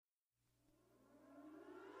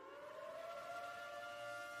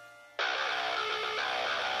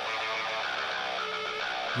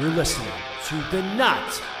You're listening to the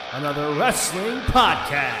Not Another Wrestling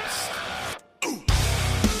Podcast.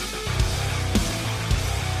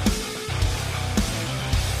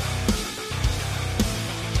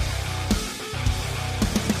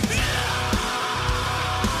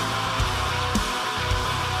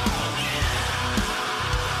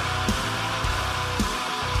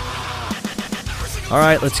 All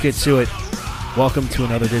right, let's get to it. Welcome to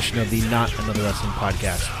another edition of the Not Another Wrestling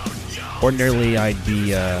Podcast. Ordinarily, I'd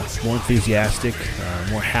be more enthusiastic,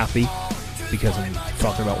 more happy, because I'm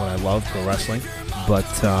talking about what I love, pro wrestling. But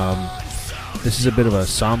this is a bit of a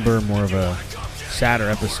somber, more of a sadder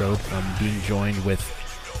episode. I'm being joined with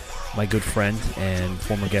my good friend and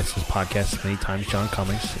former guest of this podcast many times, Jon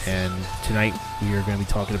Cummings. And tonight we are going to be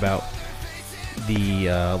talking about the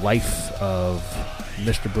life of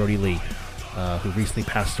Mr. Brodie Lee, who recently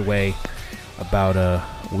passed away about a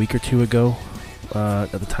week or two ago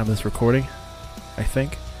at the time of this recording, I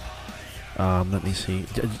think. Let me see.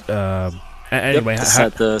 Anyway,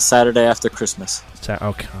 the Saturday after Christmas.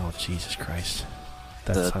 Okay. Oh, Jesus Christ.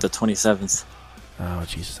 The 27th. Oh,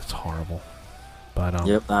 Jesus, that's horrible. But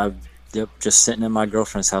just sitting in my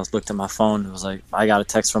girlfriend's house, looked at my phone. It was like, I got a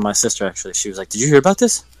text from my sister, actually. She was like, "Did you hear about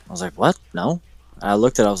this?" I was like, "What? No." I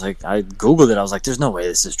looked at it, I Googled it. I was like, there's no way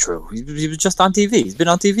this is true. He was just on TV. He's been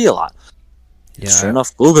on TV a lot. Yeah, sure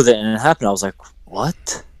enough, Googled it, and it happened. I was like,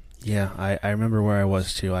 what? Yeah, I remember where I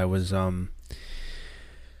was, too. I was,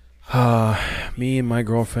 me and my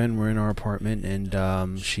girlfriend were in our apartment,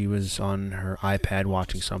 and she was on her iPad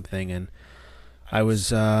watching something, and I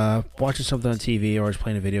was watching something on TV, or I was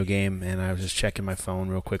playing a video game, and I was just checking my phone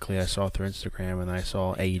real quickly. I saw through Instagram, and I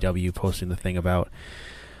saw AEW posting the thing about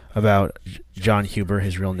John Huber,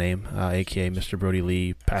 his real name, a.k.a. Mr. Brodie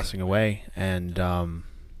Lee, passing away. And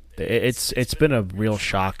it's been a real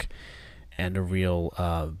shock and a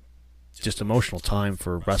real just emotional time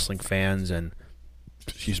for wrestling fans and,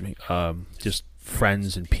 just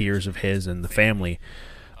friends and peers of his and the family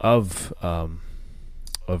of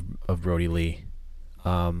Brodie Lee.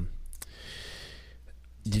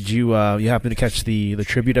 Did you happen to catch the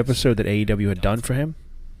tribute episode that AEW had done for him?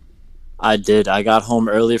 I did. I got home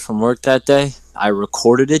early from work that day. I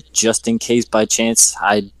recorded it just in case by chance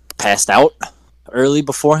I passed out early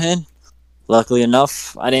beforehand. Luckily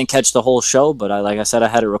enough, I didn't catch the whole show, but like I said, I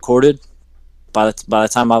had it recorded. By the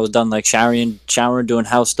time I was done, like showering, doing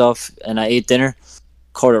house stuff, and I ate dinner,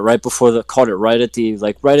 caught it right at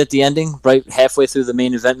the ending, right halfway through the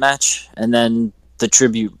main event match, and then the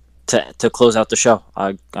tribute to close out the show.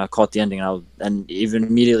 I caught the ending, and even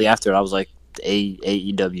immediately after it, I was like,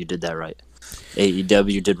 AEW did that right.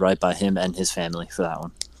 AEW did right by him and his family for that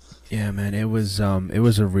one. Yeah, man, it was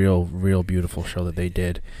a real beautiful show that they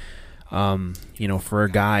did. For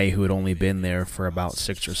a guy who had only been there for about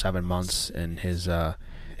 6 or 7 months in his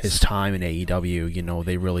time in AEW,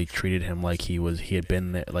 they really treated him like he had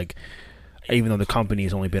been there. Like, even though the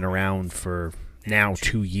company's only been around for now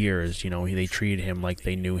 2 years, they treated him like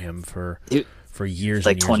they knew him for years,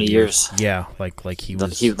 like and years 20 years. Yeah, like he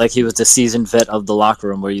was the seasoned vet of the locker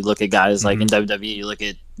room. Where you look at guys like in WWE, you look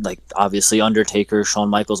at like obviously Undertaker, Shawn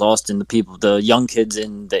Michaels, Austin. The young kids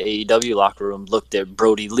in the AEW locker room looked at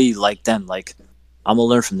Brodie Lee like them. Like, I'm gonna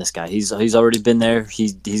learn from this guy. He's already been there.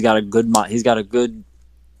 He's got a good mind. He's got a good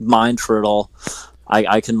mind for it all.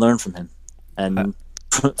 I can learn from him, and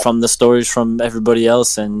from the stories from everybody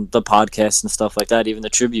else and the podcasts and stuff like that, even the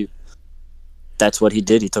tribute. That's what he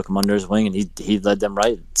did. He took him under his wing, and he led them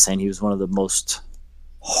right, saying he was one of the most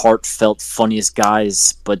heartfelt, funniest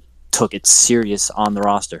guys, but took it serious on the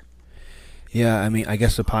roster. Yeah, I mean, I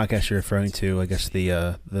guess the podcast you're referring to, I guess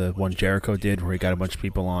the one Jericho did, where he got a bunch of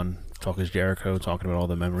people on, Talk is Jericho, talking about all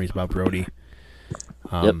the memories about Brodie.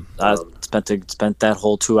 Yep, I spent that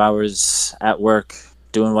whole 2 hours at work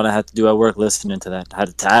doing what I had to do at work, listening to that. I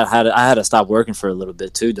had to stop working for a little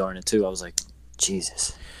bit too during it too. I was like,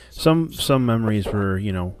 Jesus. Some memories were,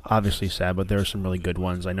 obviously sad, but there are some really good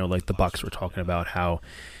ones. I know, like, the Bucks were talking about how,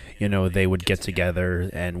 they would get together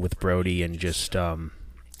and with Brodie and just kind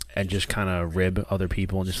of rib other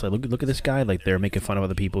people and just like, look at this guy. Like, they're making fun of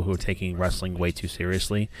other people who are taking wrestling way too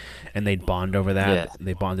seriously, and they'd bond over that. Yeah.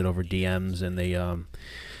 They bonded over DMs, and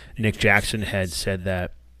Nick Jackson had said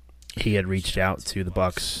that he had reached out to the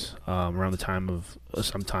Bucks around the time of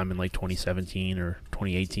sometime in like 2017 or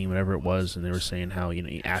 2018, whatever it was, and they were saying how,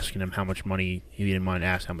 asking him how much money, he didn't mind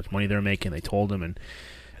asking how much money they were making. They told him, and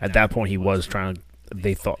at that point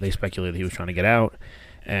they speculated he was trying to get out,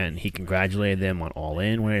 and he congratulated them on All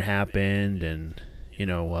In when it happened, and he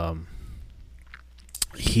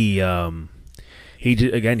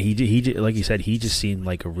like you said, he just seemed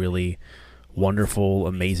like a really wonderful,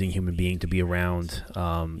 amazing human being to be around.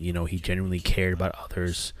 He genuinely cared about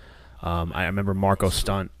others. I remember Marco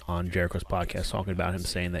Stunt on Jericho's podcast talking about him,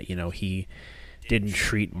 saying that he didn't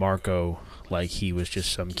treat Marco like he was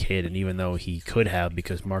just some kid, and even though he could have,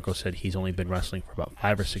 because Marco said he's only been wrestling for about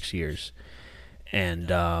 5 or 6 years,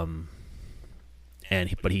 but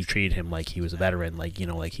he treated him like he was a veteran,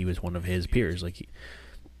 like he was one of his peers,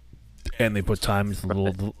 and they put time into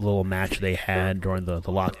the little match they had during the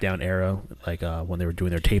lockdown era, when they were doing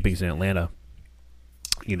their tapings in Atlanta.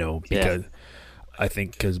 Because I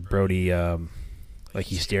think because Brodie,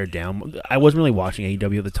 he stared down. I wasn't really watching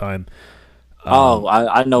AEW at the time.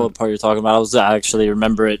 I know what part you're talking about. I actually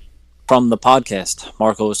remember it from the podcast.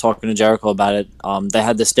 Marco was talking to Jericho about it. They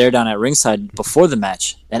had the stare down at ringside before the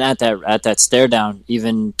match, and at that stare down,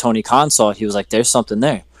 even Tony Khan saw it. He was like, "There's something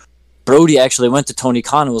there." Brodie actually went to Tony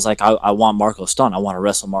Khan and was like, "I want Marco Stunt. I want to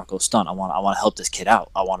wrestle Marco Stunt. I want to help this kid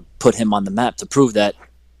out. I want to put him on the map to prove that,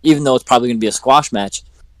 even though it's probably going to be a squash match,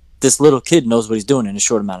 this little kid knows what he's doing in a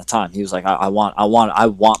short amount of time." He was like, I want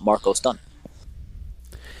Marco Stunt."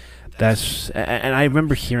 And I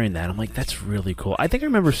remember hearing that. I'm like, that's really cool. I think I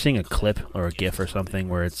remember seeing a clip or a GIF or something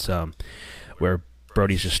where it's where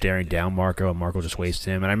Brodie's just staring down Marco and Marco just waves to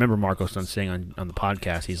him. And I remember Marco Stunt saying on the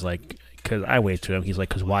podcast, he's like, because I waved to him, he's like,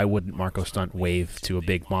 because why wouldn't Marco Stunt wave to a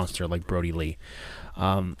big monster like Brodie Lee?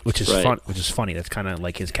 Which is fun. Which is funny. That's kind of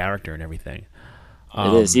like his character and everything.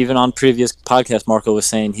 It is. Even on previous podcasts, Marco was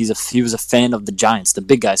saying he was a fan of the giants, the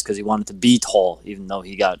big guys, because he wanted to be tall, even though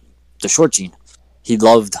he got the short gene. He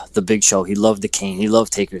loved the Big Show. He loved the Kane. He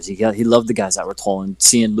loved Takers. He loved the guys that were tall. And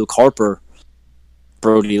seeing Luke Harper,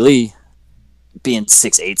 Brodie Lee, being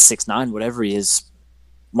 6'8", 6'9", whatever he is,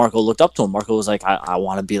 Marco looked up to him. Marco was like, I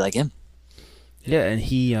want to be like him. Yeah, and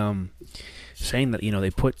he saying that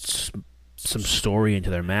they put some story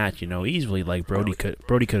into their match. Easily like Brodie could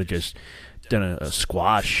have just done a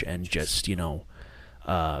squash and just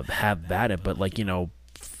have at it. But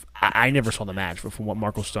I never saw the match, but from what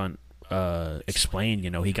Marco Stunt explained,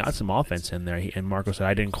 he got some offense in there. And Marco said,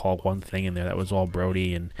 I didn't call one thing in there. That was all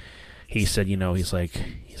Brodie. And he said, he's like,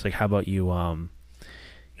 how about you, how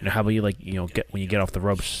about you, when you get off the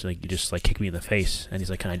ropes, you just kick me in the face. And he's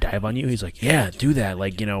like, can I dive on you? He's like, yeah, do that.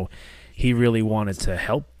 He really wanted to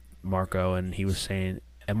help Marco. And he was saying,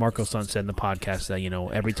 and Marco Stunt said in the podcast that,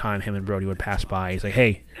 every time him and Brodie would pass by, he's like,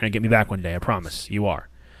 hey, you're going to get me back one day. I promise. You are.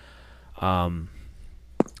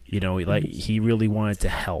 He really wanted to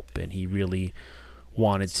help, and he really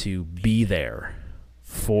wanted to be there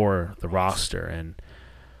for the roster. And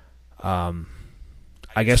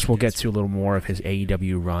I guess we'll get to a little more of his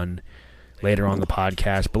AEW run later on the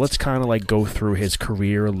podcast, but let's kind of go through his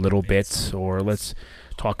career a little bit, or let's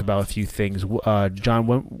talk about a few things.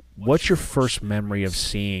 John, what's your first memory of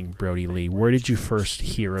seeing Brodie Lee? Where did you first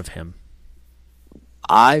hear of him?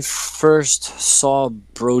 I first saw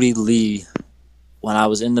Brodie Lee when I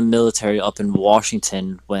was in the military up in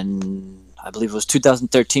Washington, when I believe it was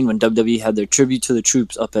 2013, when WWE had their tribute to the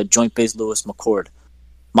troops up at Joint Base Lewis McChord.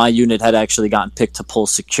 My unit had actually gotten picked to pull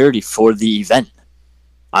security for the event.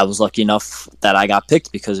 I was lucky enough that I got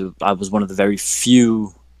picked because I was one of the very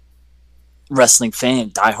few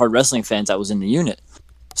diehard wrestling fans that was in the unit.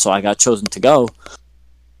 So I got chosen to go.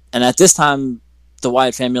 And at this time, the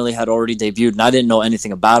Wyatt family had already debuted, and I didn't know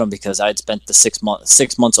anything about them because I had spent the 6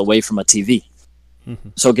 months away from a TV. Mm-hmm.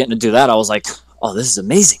 So getting to do that, I was like, oh, this is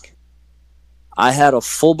amazing. I had a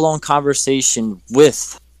full-blown conversation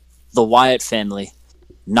with the Wyatt family,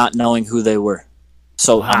 not knowing who they were.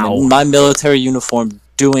 So wow. I'm in my military uniform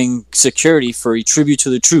doing security for a tribute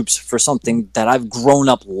to the troops for something that I've grown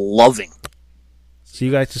up loving. So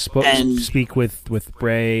you guys speak with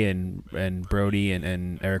Bray and Brodie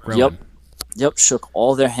and Eric Rowan. Yep, shook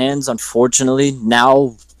all their hands. Unfortunately,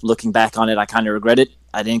 now looking back on it, I kind of regret it.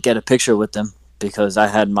 I didn't get a picture with them because I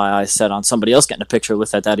had my eyes set on somebody else getting a picture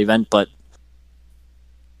with at that event. But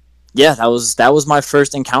yeah, that was my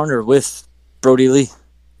first encounter with Brodie Lee.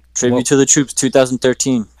 Tribute to the Troops,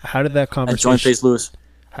 2013. How did that conversation? At Joint Base Lewis.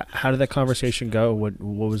 How did that conversation go? What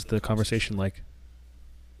was the conversation like?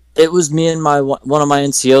 It was me and one of my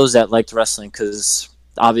NCOs that liked wrestling, because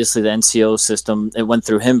obviously the NCO system, it went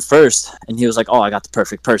through him first, and he was like, "Oh, I got the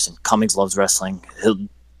perfect person. Cummings loves wrestling.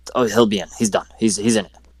 He'll be in. He's done. He's in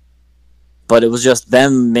it." But it was just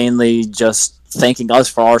them mainly just thanking us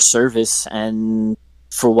for our service and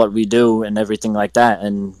for what we do and everything like that.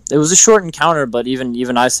 And it was a short encounter, but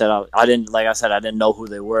even I said I didn't, like I said, I didn't know who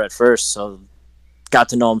they were at first, so got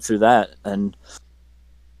to know them through that. And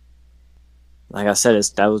like I said,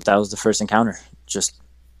 that was the first encounter. Just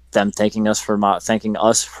them thanking us for our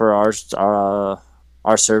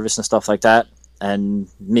service and stuff like that. and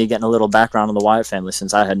me getting a little background on the Wyatt family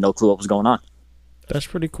since I had no clue what was going on. That's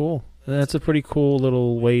pretty cool. That's a pretty cool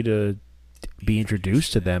little way to be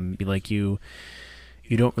introduced to them. Like you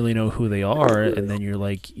don't really know who they are, and then you're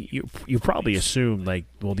like, you probably assume like,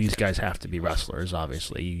 well, these guys have to be wrestlers.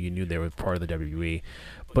 Obviously, you knew they were part of the WWE,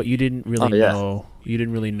 but you didn't really know. You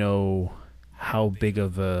didn't really know how big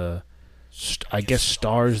of a, I guess,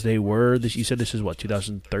 stars they were. You said this is what,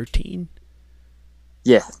 2013?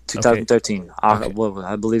 Yeah, 2013. Okay.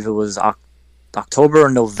 I believe it was October or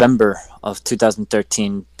November of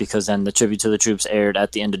 2013, because then the Tribute to the Troops aired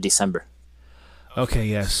at the end of December. Okay,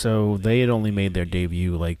 yeah. So they had only made their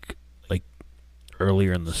debut like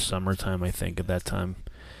earlier in the summertime, I think, at that time.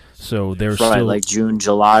 So they were still like June,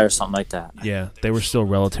 July, or something like that. Yeah, they were still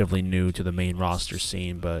relatively new to the main roster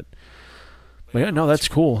scene, but yeah, no, that's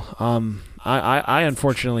cool. I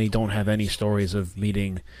unfortunately don't have any stories of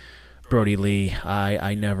meeting Brodie Lee.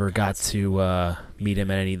 I never got to meet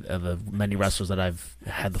him at any of the many wrestlers that I've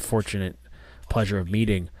had the fortunate pleasure of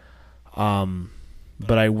meeting.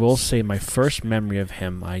 But I will say my first memory of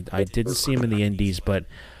him, I didn't see him in the Indies, but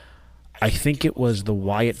I think it was the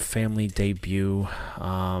Wyatt family debut.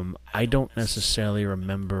 I don't necessarily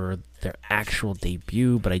remember their actual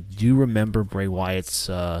debut, but I do remember Bray Wyatt's,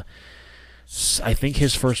 I think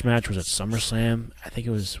his first match was at SummerSlam. I think it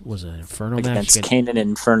was an Inferno match. Against Kane, an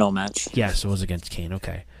Inferno match. Yes, it was against Kane,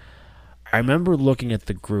 okay. I remember looking at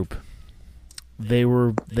the group. They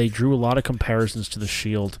drew a lot of comparisons to the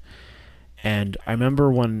Shield. And I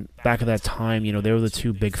remember when, back at that time, they were the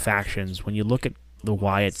two big factions. When you look at the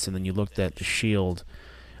Wyatts and then you looked at the Shield,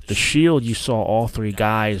 you saw all three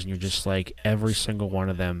guys, and you're just like, every single one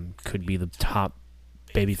of them could be the top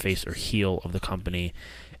babyface or heel of the company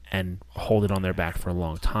and hold it on their back for a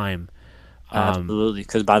long time. Absolutely,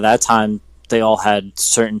 because by that time, they all had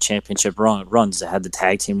certain championship runs. They had the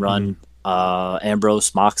tag team run. Mm-hmm.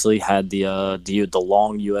 Ambrose, Moxley had the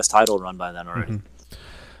long U.S. title run by then already. Mm-hmm.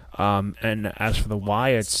 And as for the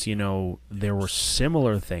Wyatts, there were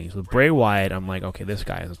similar things. With Bray Wyatt, I'm like, okay, this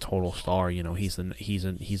guy is a total star. He's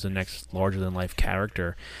the next larger than life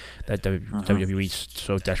character that WWE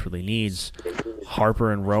so desperately needs.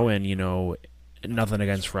 Harper and Rowan, nothing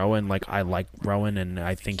against Rowan. Like, I like Rowan, and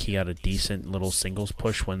I think he had a decent little singles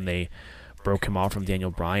push when they broke him off from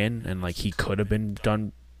Daniel Bryan, and like he could have been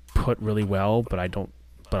put really well, but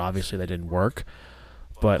obviously that didn't work.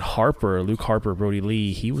 But Luke Harper, Brodie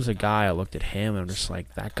Lee, he was a guy, I looked at him and I'm just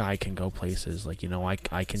like, that guy can go places. Like,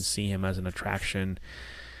 I can see him as an attraction.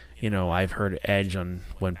 I've heard Edge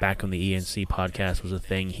when back on the ENC podcast was a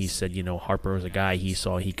thing, he said, Harper was a guy he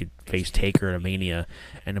saw he could face Taker at a Mania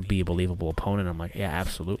and be a believable opponent. I'm like, yeah,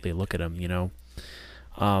 absolutely. Look at him,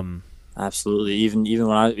 Absolutely.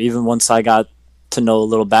 Even once I got to know a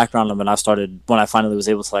little background on him, and when I finally was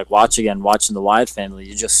able to like watch again, watching the Wyatt family,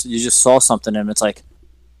 you just saw something in him. It's like,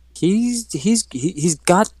 he's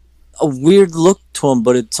got a weird look to him,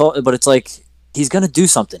 but it's like he's gonna do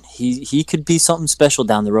something. He could be something special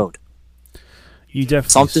down the road. You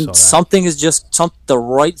definitely something is just the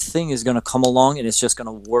right thing is gonna come along, and it's just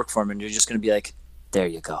gonna work for him, and you're just gonna be like, there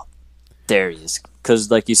you go, there he is.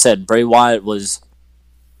 Because like you said, Bray Wyatt was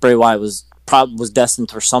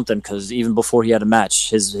destined for something. Because even before he had a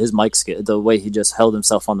match, his mic skill, the way he just held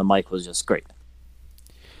himself on the mic was just great.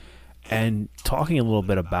 And talking a little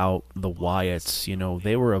bit about the Wyatts,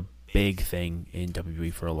 they were a big thing in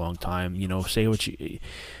WWE for a long time.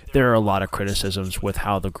 There are a lot of criticisms with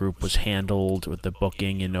how the group was handled, with the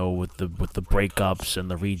booking, with the breakups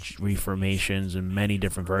and the reformations and many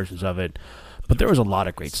different versions of it. But there was a lot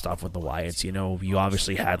of great stuff with the Wyatts. You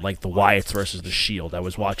obviously had like the Wyatts versus the Shield. I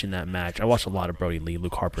was watching that match. I watched a lot of Brodie Lee,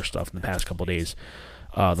 Luke Harper stuff in the past couple of days.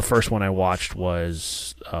 The first one I watched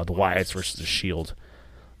was the Wyatts versus the Shield.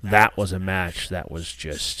 That was a match that was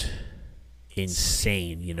just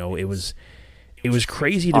insane. It was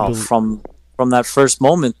crazy to believe. From that first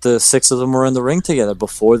moment, the six of them were in the ring together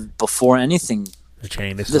before anything.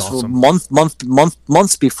 This is awesome.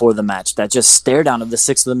 Months before the match, that just stare down of the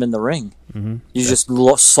six of them in the ring. Mm-hmm. You just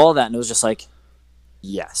saw that, and it was just like,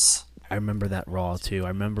 yes. I remember that Raw too. I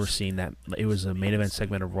remember seeing that. It was a main event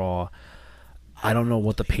segment of Raw. I don't know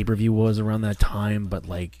what the pay-per-view was around that time, but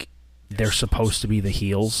like, they're supposed to be the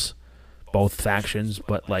heels, both factions,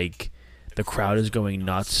 but like the crowd is going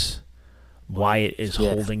nuts. Wyatt is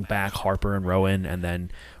holding back Harper and Rowan, and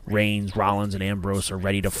then Reigns, Rollins, and Ambrose are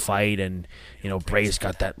ready to fight, and Bray's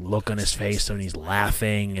got that look on his face, and he's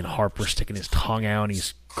laughing, and Harper's sticking his tongue out, and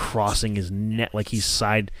he's crossing his neck like he's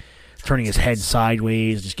turning his head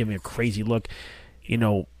sideways, just giving a crazy look.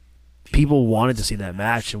 People wanted to see that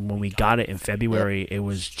match, and when we got it in February, it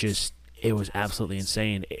It was absolutely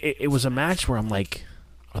insane. It was a match where I'm like,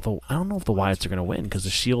 although I don't know if the Wyatts are going to win because the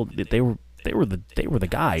Shield they were the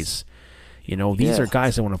guys. You know, these are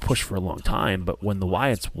guys that want to push for a long time. But when the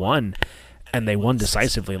Wyatts won, and they won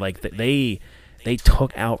decisively, like they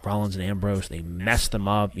took out Rollins and Ambrose, they messed them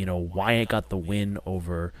up. You know, Wyatt got the win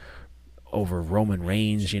over Roman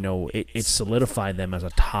Reigns. You know, it solidified them as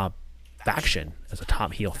a top faction, as a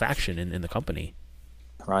top heel faction in the company.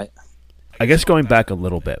 Right. I guess going back a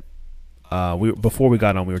little bit, before we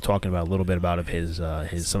got on, we were talking about a little bit about his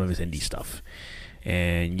some of his indie stuff,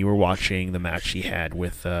 and you were watching the match he had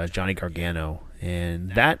with Johnny Gargano,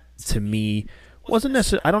 and that to me wasn't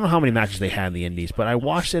necessarily. I don't know how many matches they had in the indies, but I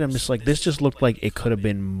watched it. I'm just like, this just looked like it could have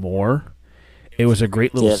been more. It was a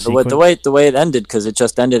great little sequence. The way it ended, because it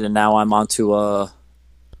just ended, and now I'm on to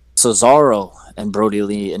Cesaro and Brodie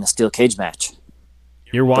Lee in a steel cage match.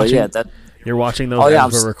 You're watching. You're watching those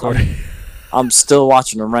as we're recording. I'm still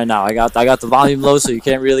watching them right now. I got the volume low, so you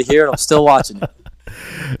can't really hear it. I'm still watching it.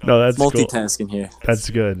 No, that's multitasking cool. Here. That's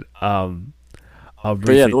good. But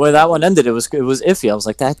yeah, the way that one ended, it was iffy. I was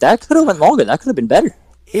like, that could have went longer. That could have been better.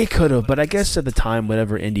 It could have, but I guess at the time,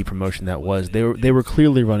 whatever indie promotion that was, they were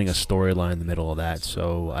clearly running a storyline in the middle of that.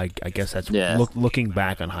 So I guess that's looking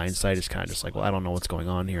back on hindsight, it's kind of just like, well, I don't know what's going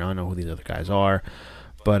on here. I don't know who these other guys are.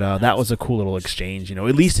 But that was a cool little exchange. You know,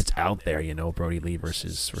 at least it's out there. You know, Brodie Lee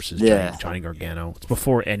versus Johnny Gargano. It's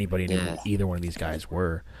before anybody knew who either one of these guys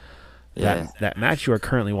were. That match you are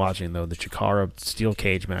currently watching, though, the Chikara steel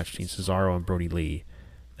cage match between Cesaro and Brodie Lee.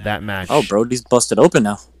 That match. Oh, Brodie's busted open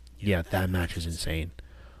now. Yeah, that match is insane.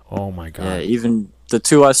 Oh my god. Yeah, even the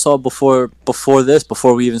two I saw before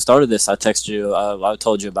we even started this, I texted you. I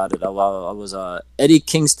told you about it. I was Eddie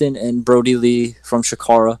Kingston and Brodie Lee from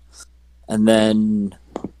Chikara, and then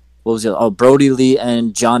what was it? Oh, Brodie Lee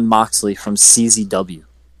and Jon Moxley from CZW.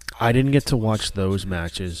 I didn't get to watch those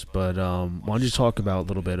matches, but why don't you talk about a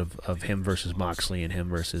little bit of him versus Moxley and him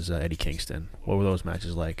versus Eddie Kingston? What were those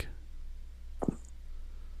matches like?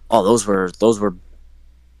 Oh, those were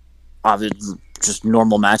obviously just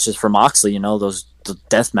normal matches for Moxley, you know, the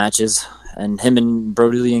death matches, and him and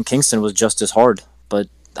Brodie Lee and Kingston was just as hard. But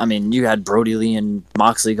I mean, you had Brodie Lee and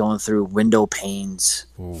Moxley going through window panes.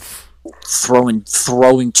 Oof.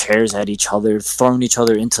 Throwing chairs at each other, throwing each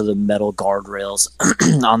other into the metal guardrails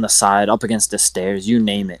on the side, up against the stairs, you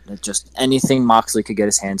name it. Just anything Moxley could get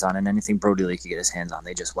his hands on and anything Brodie Lee could get his hands on,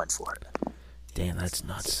 they just went for it. Damn, that's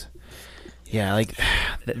nuts. Yeah, like,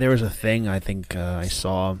 there was a thing I think I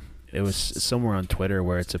saw, it was somewhere on Twitter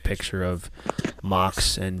where it's a picture of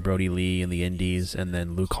Mox and Brodie Lee in the Indies, and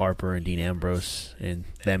then Luke Harper and Dean Ambrose and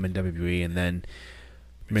them in WWE, and then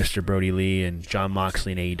Mr. Brodie Lee and Jon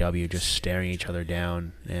Moxley in AEW just staring each other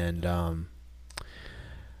down. And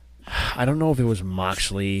I don't know if it was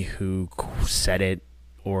Moxley who said it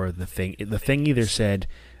or the thing. The thing either said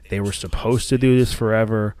they were supposed to do this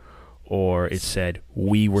forever, or it said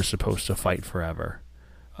we were supposed to fight forever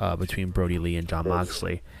between Brodie Lee and Jon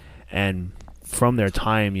Moxley. And from their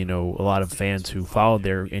time, you know, a lot of fans who followed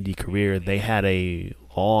their indie career, they had a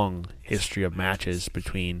long history of matches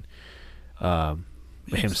between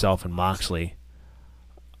himself and Moxley.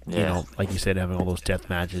 Yeah. You know, like you said, having all those death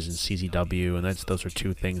matches in CZW, and those are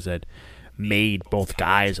two things that made both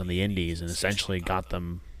guys on the indies and essentially got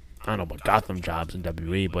them, I don't know about got them jobs in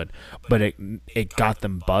WWE, but it got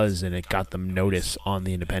them buzz and it got them notice on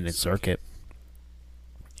the independent circuit.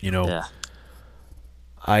 You know, yeah.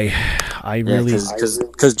 I really,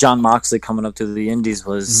 because Jon Moxley coming up to the indies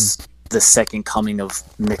was the second coming of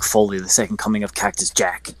Mick Foley, the second coming of Cactus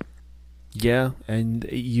Jack. Yeah, and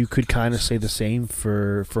you could kind of say the same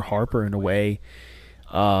for Harper in a way,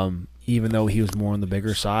 even though he was more on the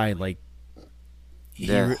bigger side. Like,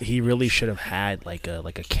 he really should have had like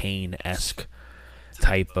a Kane-esque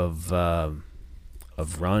type of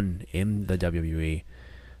run in the WWE,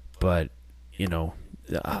 but you know,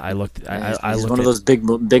 I looked. He's one of those big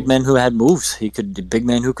men who had moves. Big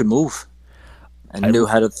man who could move, and knew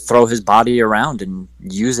how to throw his body around and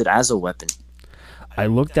use it as a weapon. I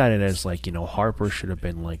looked at it as like, you know, Harper should have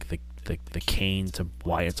been like the Kane to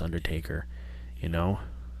Wyatt's Undertaker, you know?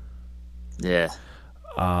 Yeah.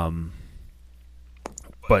 But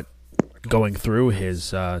going through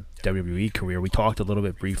his WWE career, we talked a little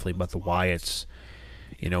bit briefly about the Wyatts.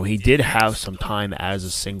 You know, he did have some time as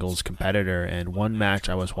a singles competitor, and one match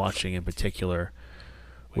I was watching in particular,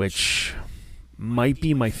 which might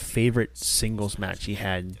be my favorite singles match he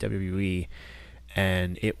had in WWE,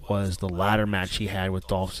 and it was the ladder match he had with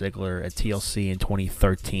Dolph Ziggler at TLC in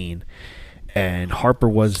 2013. And Harper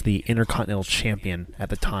was the Intercontinental Champion at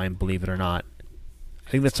the time, believe it or not.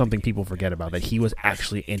 I think that's something people forget about, that he was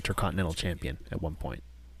actually Intercontinental Champion at one point.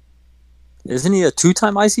 Isn't he a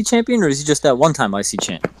 2-time IC champion, or is he just that 1-time IC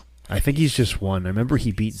champ? I think he's just one. I remember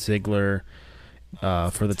he beat Ziggler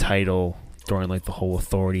for the title during like the whole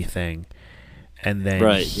authority thing. And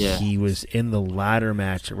then he was in the ladder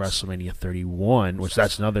match at WrestleMania 31, which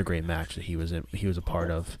that's another great match that he was a part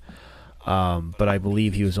of. But I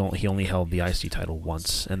believe he only held the IC title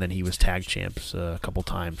once, and then he was tag champs a couple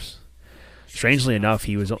times. Strangely enough,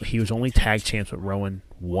 he was only tag champs with Rowan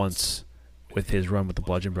once with his run with the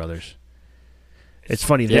Bludgeon Brothers. It's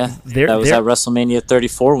funny. That was at WrestleMania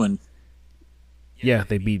 34 when. Yeah,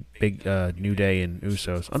 they beat Big New Day and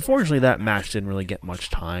Usos. Unfortunately, that match didn't really get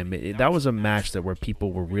much time. That was a match where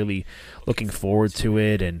people were really looking forward to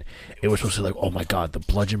it, and it was supposed to be like, oh my God, the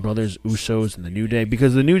Bludgeon Brothers, Usos, and the New Day,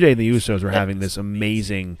 because the New Day and the Usos were having this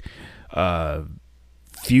amazing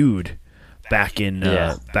feud back in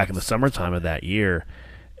the summertime of that year.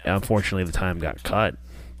 Unfortunately, the time got cut,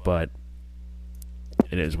 but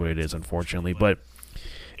it is what it is. Unfortunately, but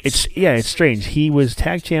it's strange. He was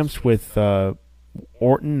tag champs with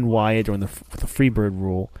Orton and Wyatt during the Freebird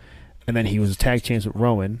rule, and then he was tag champs with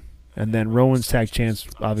Rowan, and then Rowan's tag champs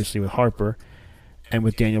obviously with Harper and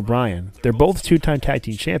with Daniel Bryan. They're both 2-time tag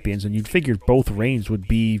team champions, and you'd figured both reigns would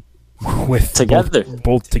be with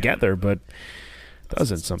both together, but it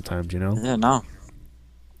doesn't sometimes, Yeah, no.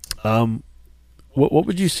 What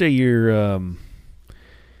would you say you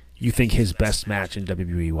think his best match in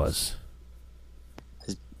WWE was?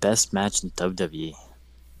 His best match in WWE.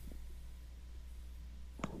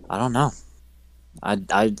 I don't know.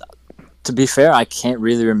 I to be fair, I can't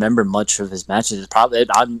really remember much of his matches.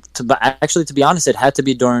 To be honest, it had to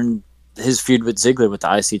be during his feud with Ziggler with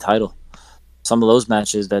the IC title. Some of those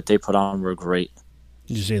matches that they put on were great.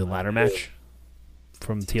 Did you say the ladder match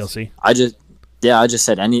from TLC? I just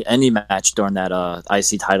said any match during that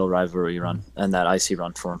IC title rivalry run and that IC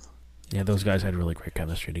run for him. Yeah, those guys had really great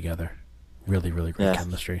chemistry together. Really, really great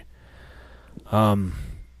chemistry.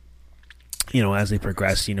 As they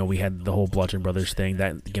progressed, we had the whole Bludgeon Brothers thing.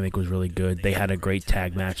 That gimmick was really good. They had a great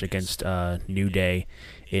tag match against New Day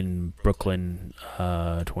in Brooklyn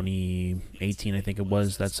 2018, I think it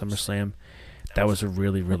was, that SummerSlam. That was a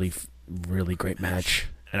really, really, really great match.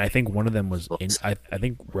 And I think one of them was I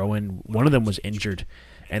think Rowan, one of them was injured,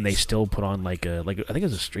 and they still put on I think it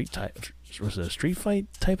was a street fight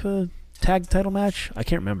type of tag title match. I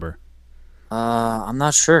can't remember. I'm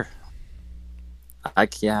not sure. I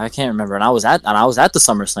can't remember. And I was at the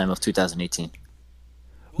SummerSlam of 2018.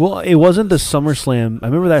 Well, it wasn't the SummerSlam. I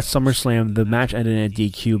remember that SummerSlam. The match ended in a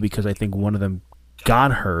DQ because I think one of them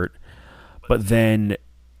got hurt, but then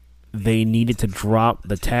they needed to drop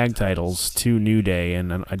the tag titles to New Day,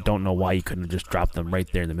 and I don't know why you couldn't have just dropped them right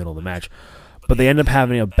there in the middle of the match. But they ended up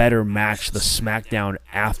having a better match the SmackDown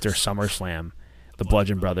after SummerSlam, the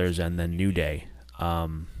Bludgeon Brothers and then New Day.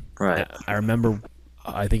 Right. I remember,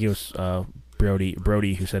 I think it was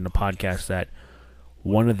Brodie who said in a podcast that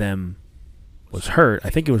one of them was hurt. I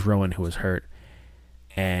think it was Rowan who was hurt,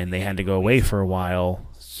 and they had to go away for a while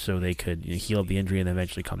so they could heal up the injury and then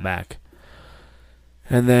eventually come back.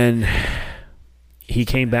 And then he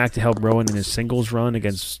came back to help Rowan in his singles run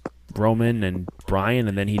against Roman and Bryan,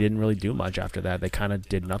 and then he didn't really do much after that. They kind of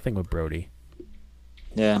did nothing with Brodie.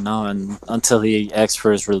 Yeah, no, and until he asked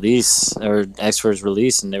for his release, and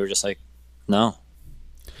they were just like, no.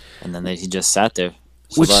 And then he just sat there.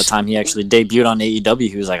 So by the time he actually debuted on AEW,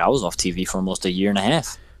 he was like, I was off TV for almost a year and a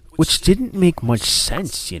half. Which didn't make much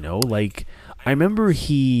sense, Like, I remember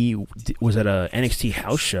he was at a NXT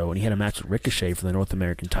house show, and he had a match with Ricochet for the North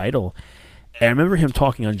American title. And I remember him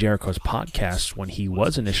talking on Jericho's podcast when he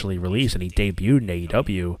was initially released and he debuted in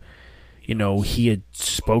AEW. He had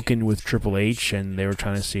spoken with Triple H, and they were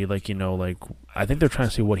trying to see, I think they're trying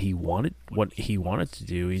to see what he wanted to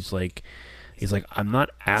do. He's like, I'm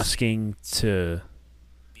not asking to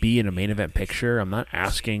be in a main event picture. I'm not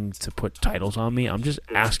asking to put titles on me. I'm just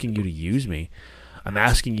asking you to use me. I'm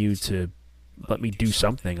asking you to let me do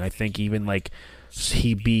something. I think even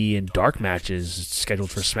he'd be in dark matches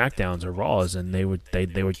scheduled for SmackDowns or Raws, and they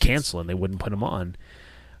would cancel and they wouldn't put him on.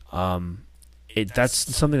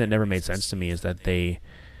 That's something that never made sense to me, is that they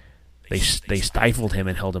stifled him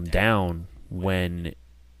and held him down when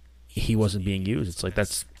he wasn't being used. It's like,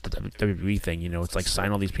 that's the WWE thing, It's like,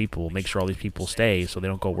 sign all these people, make sure all these people stay so they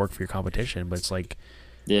don't go work for your competition. But it's like,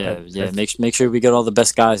 make sure we get all the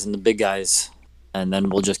best guys and the big guys, and then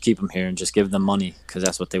we'll just keep them here and just give them money because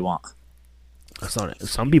that's what they want. That's not it.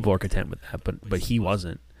 Some people are content with that, but he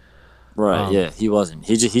wasn't. Right? He wasn't.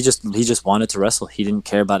 He just wanted to wrestle. He didn't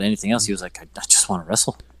care about anything else. He was like, I just want to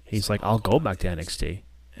wrestle. He's like, I'll go back to NXT,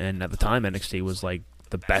 and at the time, NXT was like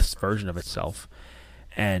the best version of itself.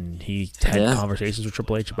 And he had conversations with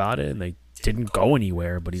Triple H about it, and they didn't go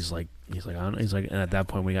anywhere. But he's like, I don't know. He's like, and at that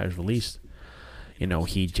point when he got released,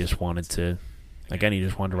 he just wanted to, again, he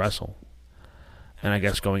just wanted to wrestle. And I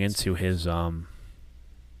guess going into his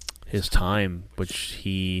time, which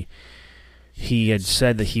he had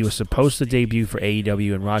said that he was supposed to debut for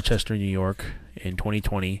AEW in Rochester, New York in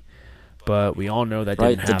 2020, but we all know that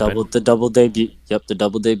didn't happen. The double debut. Yep, the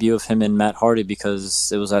double debut of him and Matt Hardy,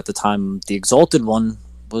 because it was at the time the Exalted One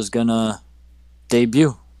was gonna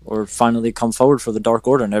debut or finally come forward for the Dark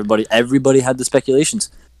Order, and everybody had the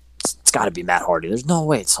speculations. It's got to be Matt Hardy. There's no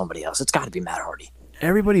way it's somebody else. It's got to be Matt Hardy.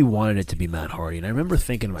 Everybody wanted it to be Matt Hardy, and I remember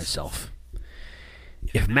thinking to myself,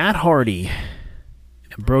 if Matt Hardy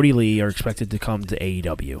and Brodie Lee are expected to come to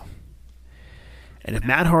AEW, and if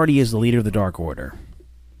Matt Hardy is the leader of the Dark Order,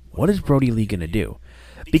 what is Brodie Lee going to do?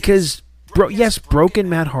 Because, yes, broken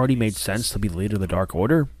Matt Hardy made sense to be the leader of the Dark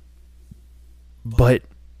Order, but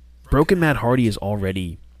broken Matt Hardy is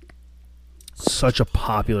already such a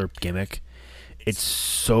popular gimmick.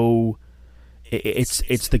 It's the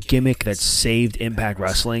gimmick that saved Impact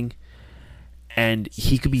Wrestling, and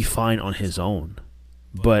he could be fine on his own.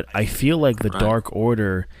 But I feel like the Dark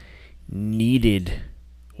Order needed...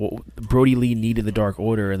 Brodie Lee needed the Dark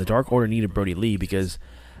Order, and the Dark Order needed Brodie Lee, because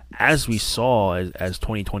as we saw as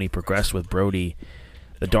 2020 progressed with Brodie,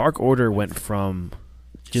 the Dark Order went from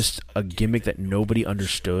just a gimmick that nobody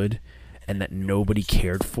understood and that nobody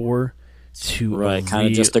cared for to kind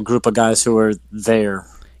of just a group of guys who were there.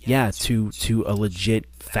 Yeah, to a legit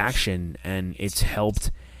faction, and it's helped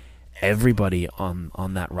everybody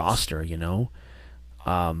on that roster,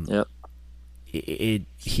 Yep.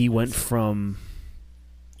 He went from,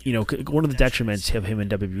 one of the detriments of him in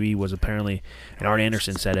WWE was apparently, and Arn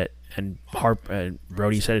Anderson said it, and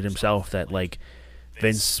Brodie said it himself, that like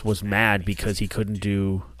Vince was mad because he couldn't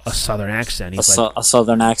do a Southern accent. He's a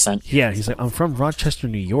Southern accent. Yeah, he's like, I'm from Rochester,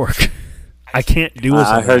 New York. I can't do a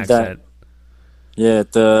Southern accent. I heard that. Yeah,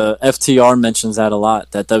 the FTR mentions that a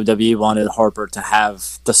lot, that WWE wanted Harper to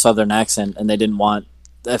have the Southern accent, and they didn't want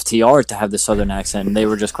FTR to have the Southern accent, and they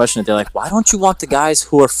were just questioning it. They're like, why don't you want the guys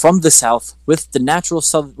who are from the South with the natural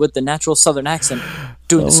Southern accent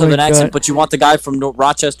doing the Southern accent, but you want the guy from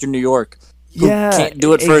Rochester, New York, who can't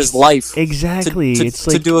do it for his life, exactly,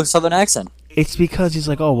 to do a Southern accent? It's because he's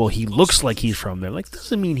like, oh, well, he looks like he's from there. Like,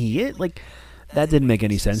 doesn't mean he is. Like, that didn't make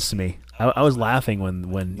any sense to me. I was laughing when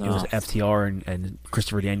it was FTR and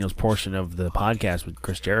Christopher Daniels' portion of the podcast with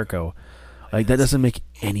Chris Jericho. Like, that doesn't make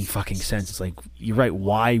any fucking sense. It's like, you're right.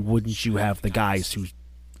 Why wouldn't you have the guys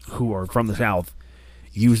who are from the South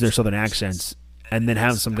use their Southern accents, and then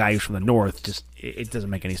have some guy who's from the North? Just, it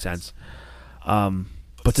doesn't make any sense.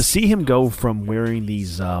 But to see him go from wearing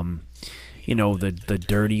these, the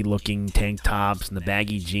dirty looking tank tops and the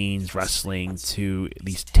baggy jeans wrestling to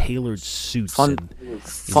these tailored suits.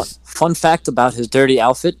 Fun fact about his dirty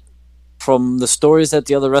outfit, from the stories that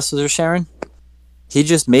the other wrestlers are sharing, he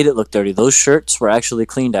just made it look dirty. Those shirts were actually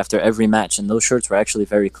cleaned after every match, and those shirts were actually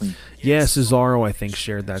very clean. Yeah, Cesaro, I think,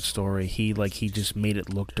 shared that story. He just made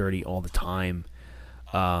it look dirty all the time.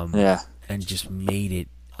 And just made it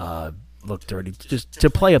look dirty, just to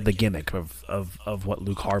play up the gimmick of what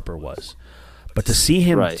Luke Harper was. But to see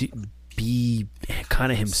him be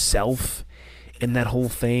kind of himself in that whole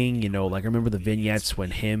thing, like I remember the vignettes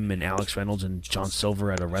when him and Alex Reynolds and John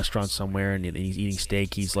Silver at a restaurant somewhere, and he's eating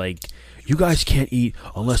steak. He's like, "You guys can't eat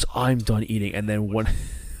unless I'm done eating." And then one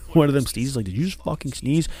of them sneezes, like, "Did you just fucking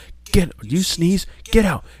sneeze? Did you sneeze? Get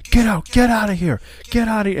out of here, get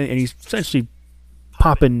out of here!" And he's essentially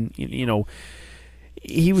popping.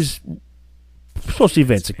 He was supposed to be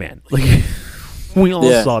Vince McMahon. Like, we all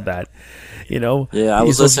saw that. Yeah, I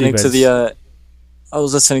was listening to the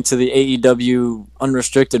AEW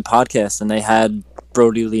Unrestricted podcast, and they had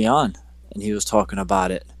Brodie Lee on, and he was talking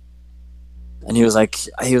about it, and he was like,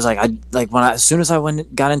 as soon as I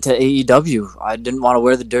got into AEW, I didn't want to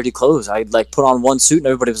wear the dirty clothes. I put on one suit, and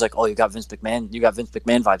everybody was like, "Oh, you got Vince McMahon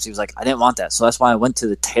vibes." He was like, "I didn't want that, so that's why I went to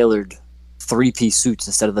the tailored 3-piece suits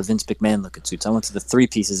instead of the Vince McMahon looking suits. I went to the 3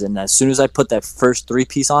 pieces, and as soon as I put that first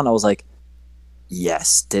 3-piece on, I was like,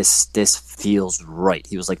 yes, this feels right."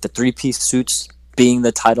 He was like, the 3-piece suits being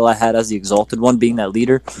the title I had as the Exalted One, being that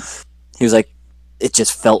leader, he was like, it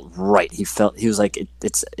just felt right. He was like,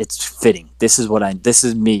 it's fitting. This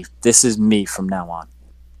is me from now on.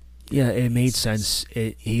 Yeah, it made sense.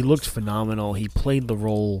 He looked phenomenal. He played the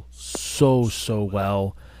role so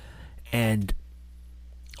well, and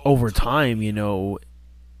over time,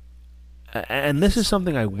 and this is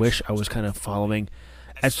something I wish I was kind of following.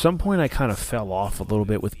 At some point, I kind of fell off a little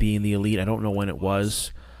bit with being the Elite. I don't know when it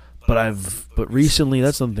was, but recently,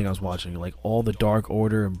 that's something I was watching, like all the Dark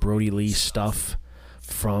Order and Brodie Lee stuff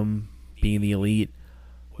from being the Elite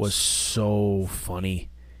was so funny.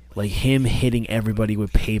 Like him hitting everybody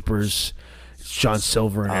with papers, John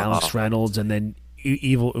Silver and Alex Reynolds, and then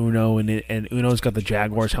Evil Uno, and Uno's got the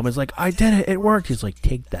Jaguars helmet. He's like, I did it, it worked. He's like,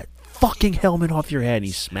 take that fucking helmet off your head. And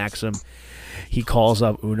he smacks him. He calls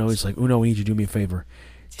up Uno. He's like, Uno, I need you to do me a favor.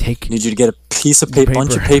 I need you to get a piece of paper,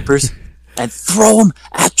 bunch of papers, and throw them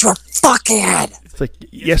at your fucking head. It's like,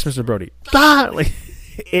 yes, Mr. Brodie. Ah! Like,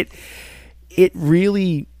 it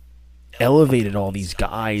really elevated all these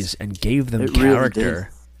guys and gave them character. Really,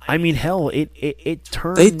 I mean, hell, it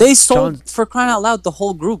turned. They sold, for crying out loud, the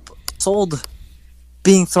whole group sold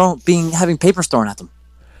having papers thrown at them.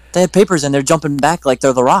 They had papers and they're jumping back like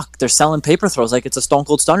they're The Rock. They're selling paper throws like it's a Stone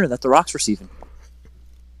Cold Stunner that The Rock's receiving.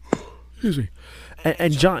 Excuse me.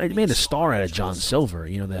 And John, it made a star out of John Silver.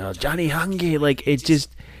 You know, the Johnny Hungee. Like, it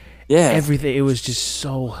just, everything. It was just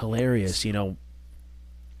so hilarious. You know,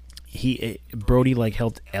 Brodie like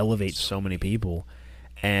helped elevate so many people,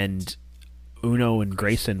 and Uno and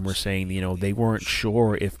Grayson were saying, you know, they weren't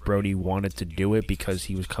sure if Brodie wanted to do it because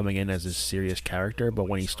he was coming in as a serious character, but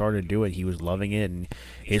when he started to do it, he was loving it, and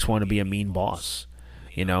he just wanted to be a mean boss,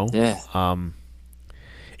 you know? Yeah.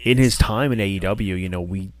 In his time in AEW, you know,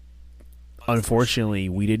 unfortunately,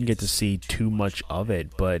 we didn't get to see too much of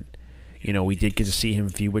it, but, you know, we did get to see him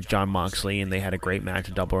feud with Jon Moxley, and they had a great match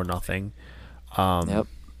at Double or Nothing. Yep.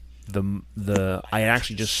 I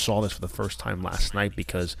actually just saw this for the first time last night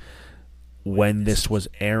because when this was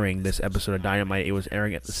airing, this episode of Dynamite, it was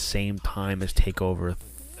airing at the same time as TakeOver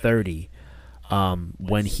 30,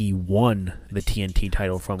 when he won the TNT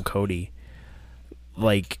title from Cody.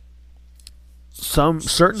 Like, some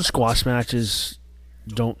certain squash matches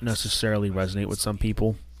don't necessarily resonate with some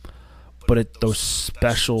people, but those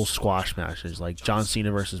special squash matches, like John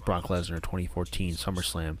Cena versus Brock Lesnar 2014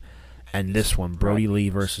 SummerSlam, and this one, Brodie Lee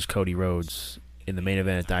versus Cody Rhodes in the main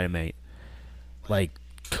event at Dynamite, like,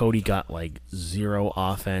 Cody got like zero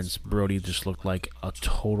offense. Brodie just looked like a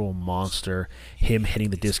total monster. Him hitting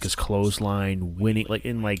the discus clothesline, winning like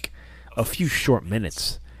in like a few short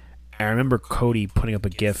minutes. I remember Cody putting up a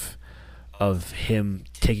GIF of him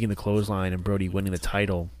taking the clothesline and Brodie winning the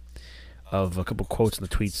title, of a couple quotes in the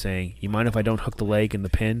tweet saying, "You mind if I don't hook the leg in the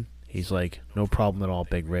pin?" He's like, "No problem at all,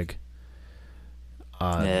 Big Rig."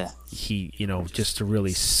 He, you know, just to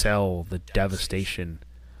really sell the devastation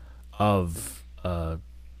of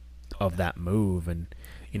that move, and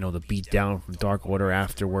you know, the beat down from Dark Order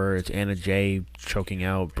afterwards, Anna Jay choking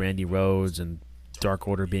out Brandy Rhodes, and Dark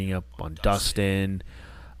Order beating up on Dustin.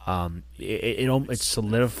 It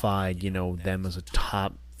solidified, you know, them as a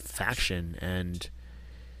top faction, and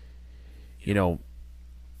you know,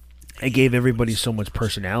 it gave everybody so much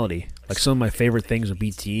personality. Like, some of my favorite things with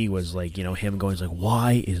BTE was, like, you know, him going like,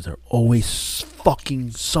 why is there always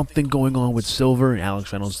fucking something going on with Silver? And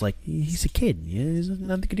Alex Reynolds like, he's a kid. Yeah, there's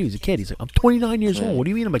nothing to do. He's a kid. He's like, I'm 29 years old. What do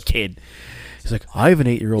you mean I'm a kid? He's like, I have an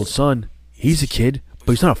 8-year-old son. He's a kid,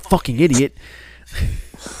 but he's not a fucking idiot.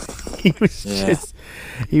 He was just,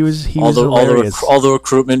 he was hilarious. All the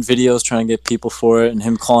recruitment videos trying to get people for it, and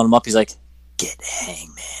him calling them up. He's like, get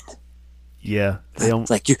Hangman. Yeah, they don't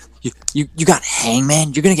like you got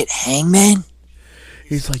Hangman. You're gonna get Hangman.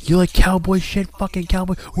 He's like, you like cowboy shit, fucking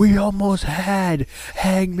cowboy. We almost had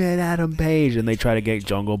Hangman Adam Page, and they try to get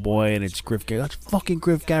Jungle Boy, and it's Griff Garrison. That's fucking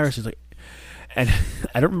Griff Garrison. He's like, and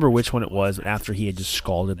I don't remember which one it was. But after he had just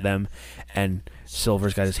scalded them, and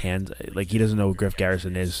Silver's got his hand, like, he doesn't know who Griff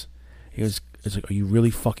Garrison is. It's like, are you really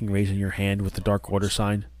fucking raising your hand with the Dark Order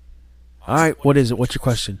sign? All right, what is it? What's your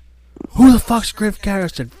question? Who the fuck's Griff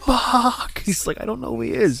Garrison? Fuck! He's like, I don't know who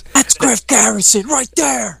he is. That's Griff Garrison right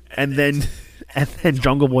there! And then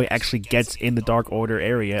Jungle Boy actually gets in the Dark Order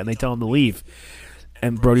area, and they tell him to leave.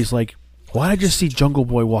 And Brodie's like, why did I just see Jungle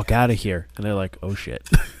Boy walk out of here? And they're like, oh shit.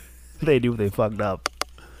 They knew they fucked up.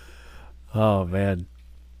 Oh, man.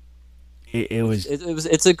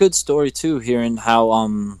 It's a good story, too, hearing how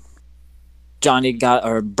Brodie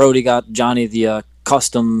got Johnny the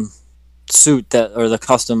custom suit the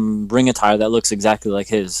custom ring attire that looks exactly like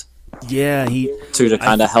his. Yeah, to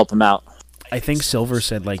kind of help him out. I think Silver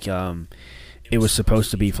said like it was supposed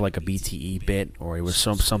to be for like a BTE bit, or it was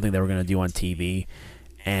something they were gonna do on TV,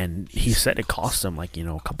 and he said it cost him like, you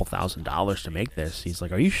know, a couple $1,000s to make this. He's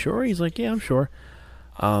like, "Are you sure?" He's like, "Yeah, I'm sure."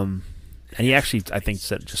 And he actually, I think,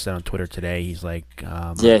 said on Twitter today. He's like,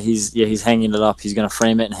 he's hanging it up. He's gonna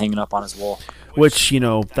frame it and hang it up on his wall. Which, you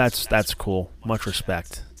know, that's cool. Much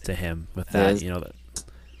respect to him with that. You know,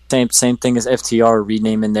 same thing as FTR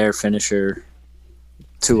renaming their finisher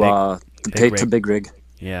to Big Rig.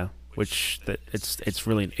 Yeah, which it's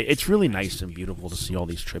really nice and beautiful to see all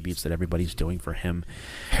these tributes that everybody's doing for him,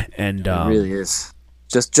 and it really is.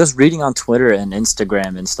 just reading on Twitter and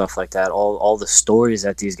Instagram and stuff like that, all the stories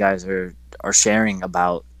that these guys are sharing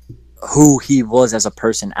about who he was as a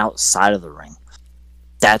person outside of the ring.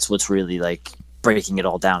 That's what's really like breaking it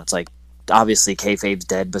all down. It's like obviously kayfabe's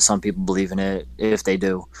dead, but some people believe in it if they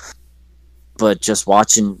do. But just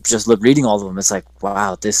reading all of them, it's like,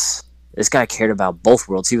 wow, this guy cared about both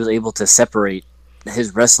worlds. He was able to separate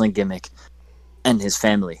his wrestling gimmick and his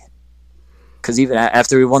family. Because even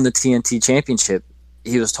after he won the TNT championship,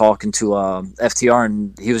 he was talking to FTR,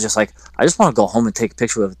 and he was just like, I just want to go home and take a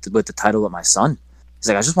picture with the title with my son. He's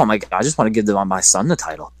like, I just want to give my son the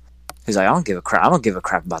title. He's like, I don't give a crap. I don't give a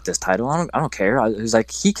crap about this title. I don't care. He's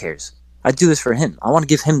like, he cares. I do this for him. I want to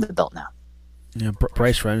give him the belt now. Yeah,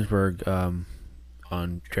 Bryce Remsburg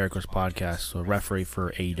on Jericho's podcast, a referee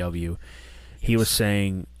for AEW, he was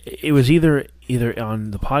saying it was either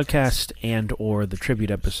on the podcast and or the tribute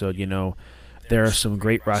episode. There are some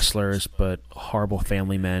great wrestlers, but horrible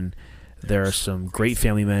family men. There are some great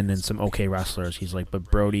family men and some okay wrestlers. He's like, but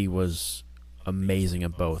Brodie was amazing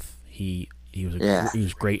at both. He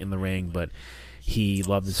was great in the ring, but he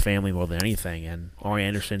loved his family more than anything. And Arn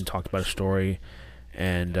Anderson talked about a story,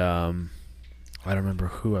 and I don't remember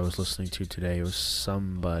who I was listening to today. It was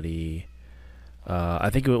somebody. I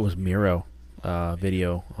think it was Miro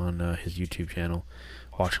video on his YouTube channel.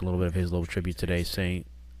 Watched a little bit of his little tribute today, saying,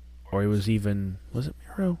 or it was it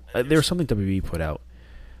Miro? There was something WWE put out,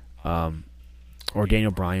 or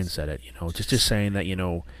Daniel Bryan said it. Just saying that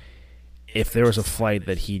if there was a flight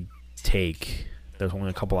that he'd take, there's only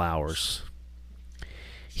a couple hours,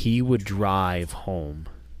 he would drive home.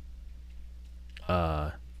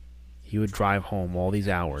 He would drive home all these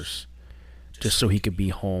hours just so he could be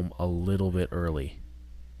home a little bit early.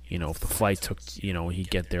 If the flight took, he'd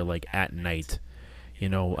get there like at night.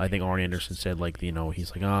 I think Arn Anderson said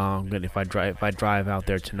he's like, I'm gonna if I drive out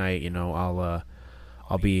there tonight, I'll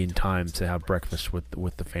be in time to have breakfast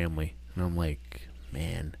with the family. And I'm like,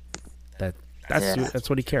 man, that's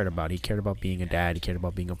what he cared about. He cared about being a dad. He cared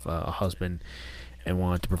about being a husband, and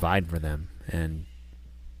wanted to provide for them. And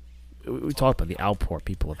we talked about the outpour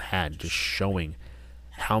people have had, just showing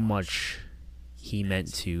how much he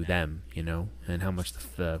meant to them, and how much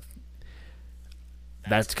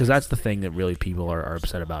that's the thing that really people are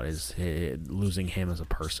upset about, is losing him as a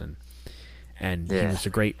person. And he was a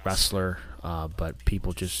great wrestler, but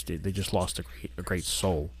people just lost a great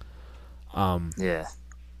soul. In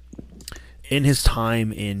his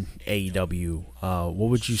time in AEW, what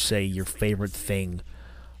would you say your favorite thing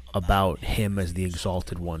about him as the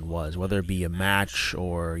Exalted One was? Whether it be a match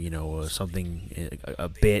or something, a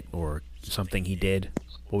bit or something he did.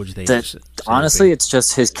 What would you think? Honestly, it's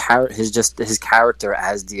just his character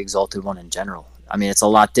as the Exalted One in general. I mean, it's a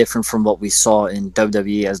lot different from what we saw in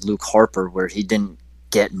WWE as Luke Harper, where he didn't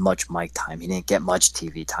get much mic time, he didn't get much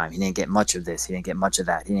TV time, he didn't get much of this, he didn't get much of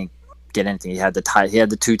that, he didn't get anything. He had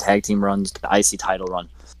the 2 tag team runs, the IC title run,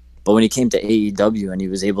 but when he came to AEW and he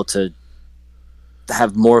was able to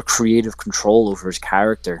have more creative control over his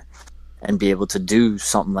character and be able to do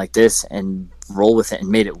something like this and roll with it and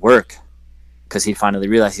made it work. Because he finally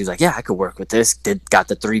realized, he was like, yeah, I could work with this. Got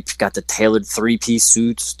the tailored 3-piece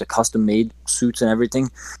suits, the custom made suits and everything.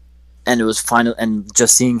 And it was final. And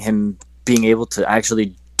just seeing him being able to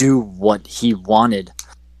actually do what he wanted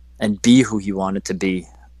and be who he wanted to be,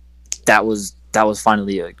 that was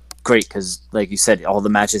finally great. Because like you said, all the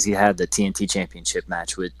matches he had, the TNT Championship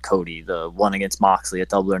match with Cody, the one against Moxley at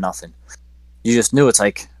Double or Nothing, you just knew it's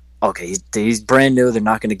like, okay, he's brand new. They're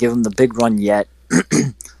not going to give him the big run yet.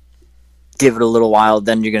 Give it a little while,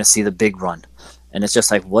 then you're going to see the big run. And it's just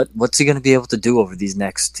like, what's he going to be able to do over these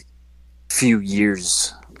next few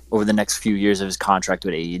years, over the next few years of his contract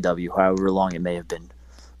with AEW, however long it may have been?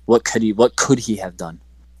 What could he have done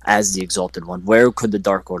as the Exalted One? Where could the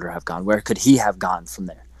Dark Order have gone? Where could he have gone from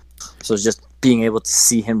there? So it's just being able to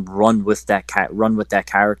see him run with that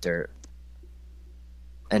character,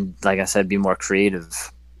 and like I said, be more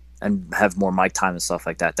creative and have more mic time and stuff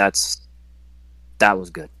like that. That was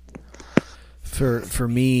good. For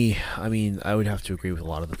me, I mean, I would have to agree with a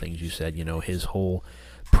lot of the things you said. His whole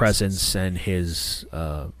presence and his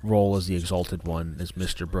role as the Exalted One, as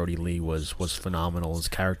Mr. Brodie Lee, was phenomenal. His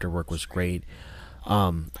character work was great.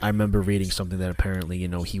 I remember reading something that apparently,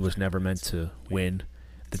 he was never meant to win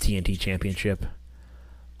the TNT Championship.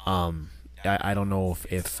 I don't know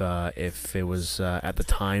if it was at the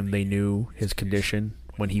time they knew his condition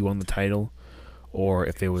when he won the title, or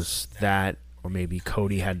if it was that, or maybe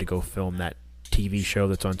Cody had to go film that TV show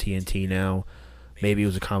that's on TNT now. Maybe it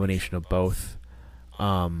was a combination of both.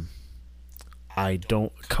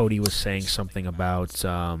 Cody was saying something about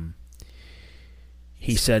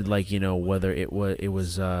he said like whether it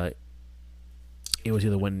was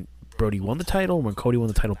either when Brodie won the title or when Cody won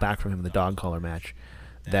the title back from him in the dog collar match,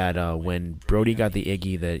 that when Brodie got the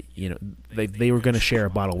Iggy that they were going to share a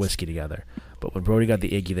bottle of whiskey together, but when Brodie got the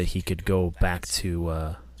Iggy that he could go back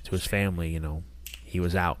to his family, he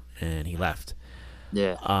was out and he left.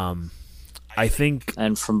 Yeah. I think.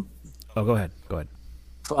 And from. Oh, go ahead. Go ahead.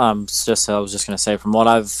 I was just gonna say from what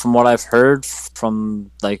I've heard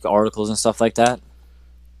from like articles and stuff like that,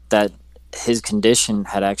 that his condition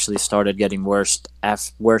had actually started getting worse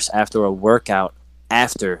after a workout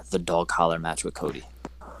after the dog collar match with Cody.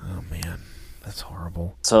 Oh man, that's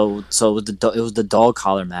horrible. So it was the dog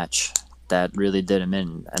collar match that really did him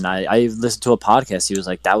in. And I listened to a podcast. He was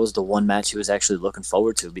like, that was the one match he was actually looking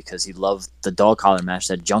forward to because he loved the dog collar match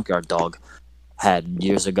that Junkyard Dog had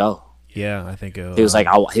years ago. Yeah, I think he was like,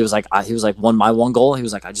 my one goal. He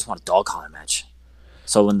was like, I just want a dog collar match.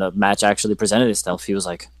 So when the match actually presented itself, he was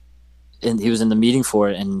like, and he was in the meeting for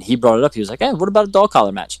it, and he brought it up. He was like, "Hey, what about a dog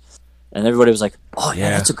collar match?" And everybody was like, "Oh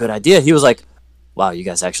yeah, that's a good idea." He was like, "Wow, you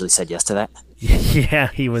guys actually said yes to that?" Yeah,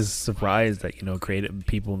 he was surprised that creative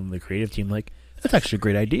people in the creative team like, that's actually a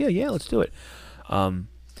great idea. Yeah, let's do it.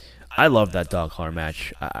 I love that dog collar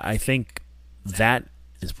match. I think that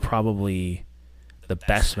is probably the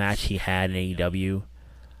best match he had in AEW.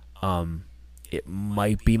 It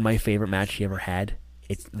might be my favorite match he ever had.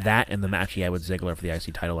 It's that and the match he had with Ziggler for the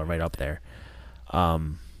IC title are right up there. But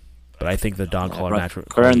I think the dog collar match.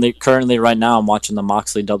 Currently, right now, I'm watching the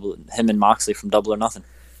him and Moxley from Double or Nothing.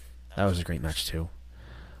 That was a great match too.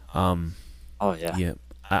 Oh yeah. Yeah,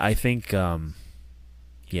 I think.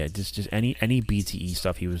 Just any BTE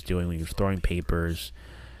stuff he was doing when he was throwing papers.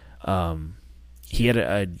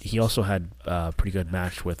 He also had a pretty good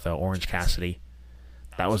match with Orange Cassidy.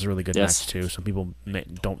 That was a really good match too. Some people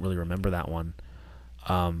don't really remember that one.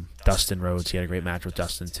 Dustin Rhodes, he had a great match with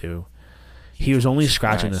Dustin too. He was only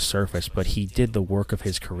scratching the surface, but he did the work of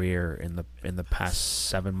his career in the past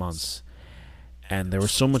 7 months, and there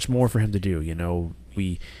was so much more for him to do.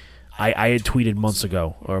 I had tweeted months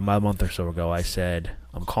ago, or a month or so ago. I said,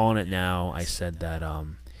 I'm calling it now. I said that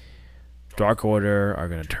Dark Order are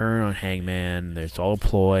going to turn on Hangman. It's all a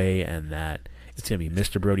ploy, and that it's going to be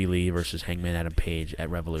Mr. Brodie Lee versus Hangman Adam Page at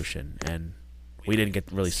Revolution, and we didn't get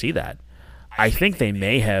to really see that. I think they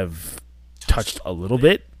may have touched a little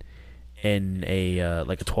bit in a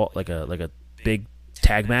big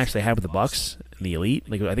tag match they had with the Bucks and the Elite.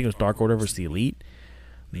 I think it was Dark Order versus the Elite.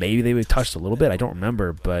 Maybe they touched a little bit. I don't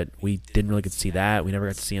remember, but we didn't really get to see that. We never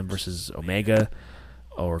got to see him versus Omega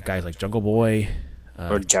or guys like Jungle Boy.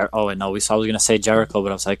 I was going to say Jericho, but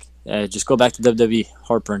I was like, just go back to WWE,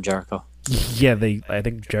 Harper and Jericho. Yeah, I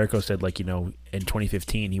think Jericho said in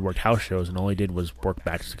 2015 he worked house shows and all he did was work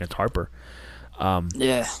matches against Harper.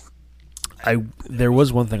 Yeah. There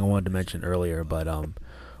was one thing I wanted to mention earlier, but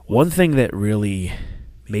one thing that really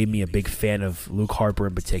made me a big fan of Luke Harper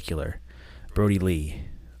in particular, Brodie Lee.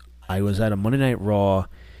 I was at a Monday Night Raw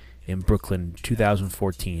in Brooklyn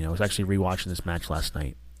 2014. I was actually rewatching this match last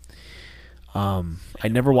night. I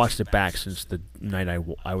never watched it back since the night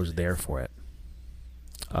I was there for it.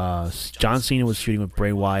 John Cena was shooting with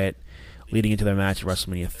Bray Wyatt leading into their match at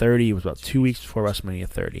WrestleMania 30. It was about 2 weeks before WrestleMania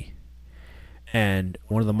 30. And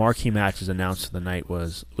one of the marquee matches announced for the night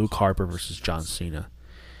was Luke Harper versus John Cena.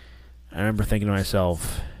 I remember thinking to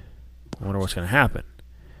myself, I wonder what's going to happen.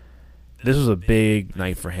 This was a big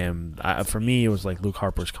night for him. For me, it was like Luke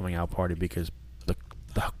Harper's coming out party because the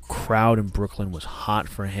crowd in Brooklyn was hot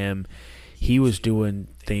for him. He was doing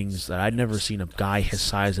things that I'd never seen a guy his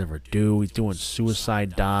size ever do. He's doing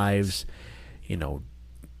suicide dives,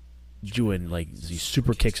 doing these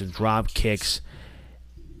super kicks and drop kicks.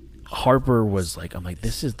 Harper was I'm like,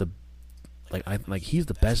 this is he's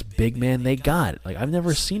the best big man they got. I've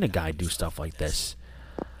never seen a guy do stuff like this.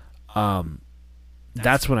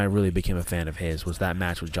 That's when I really became a fan of his, was that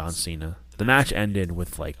match with John Cena. The match ended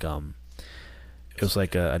with it was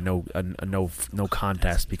like a no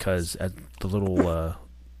contest because at the little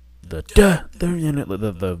the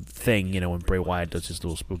thing, when Bray Wyatt does his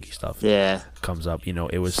little spooky stuff, comes up.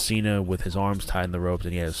 It was Cena with his arms tied in the ropes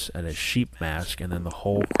and he has a sheep mask, and then the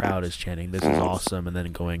whole crowd is chanting, "This is awesome!" and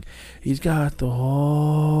then going, "He's got the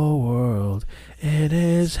whole world in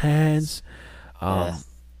his hands."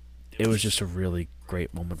 It was just a really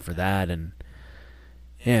great moment for that, and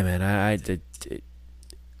yeah, man,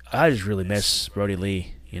 I just really miss Brodie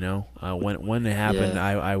Lee. When it happened,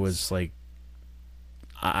 I was like,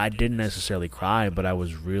 I didn't necessarily cry, but I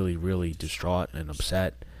was really, really distraught and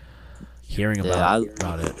upset hearing about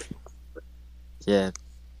it. Yeah,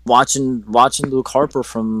 watching Luke Harper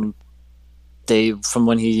from from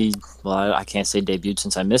when he, well, I can't say debuted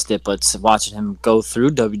since I missed it, but watching him go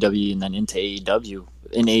through WWE and then into AEW,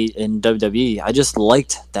 in WWE, I just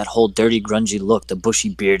liked that whole dirty, grungy look, the bushy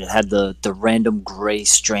beard. It had the random gray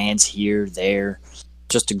strands here, there,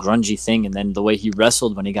 just a grungy thing. And then the way he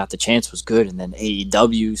wrestled when he got the chance was good. And then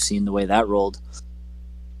AEW, seeing the way that rolled,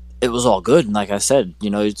 it was all good. And like I said,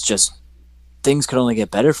 it's just things could only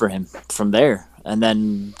get better for him from there. And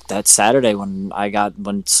then that Saturday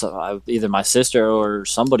either my sister or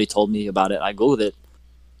somebody told me about it, I Googled it.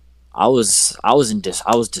 I was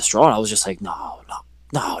distraught. I was just like, no,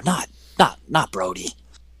 not Brodie,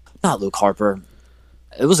 not Luke Harper.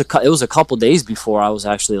 It was a couple days before I was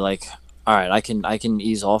actually like, all right, I can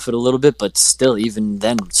ease off it a little bit, but still, even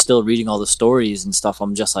then, still reading all the stories and stuff,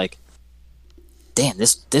 I'm just like, damn,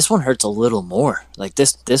 this one hurts a little more. Like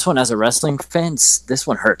this one, as a wrestling fan, this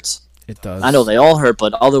one hurts. It does. I know they all hurt,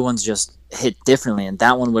 but other ones just hit differently. And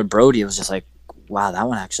that one with Brodie, it was just like, wow, that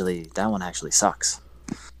one actually sucks.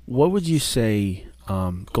 What would you say,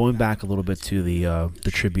 going back a little bit to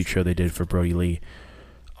the tribute show they did for Brodie Lee,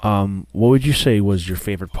 what would you say was your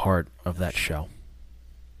favorite part of that show?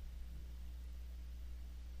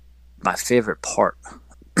 My favorite part?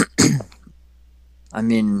 I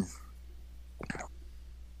mean,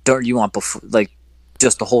 don't you want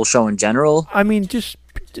just the whole show in general? I mean, just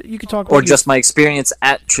you could talk about, or just my experience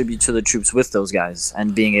at Tribute to the Troops with those guys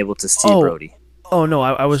and being able to see Brodie. Oh no,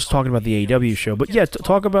 I was talking about the AEW show, but yeah,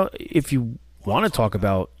 talk about, if you want to talk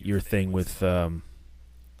about your thing with. I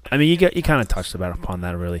mean, you kind of touched upon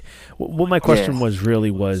that really. What my question was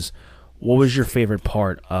what was your favorite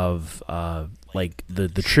part of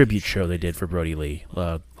the tribute show they did for Brodie Lee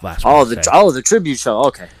last week? The tribute show.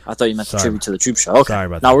 Okay, I thought you meant the Tribute to the Troops show. Okay, sorry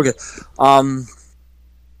about that. No, we're good.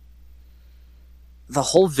 The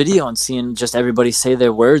whole video and seeing just everybody say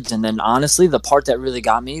their words, and then honestly, the part that really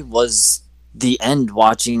got me was the end,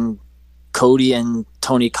 watching Cody and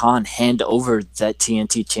Tony Khan hand over that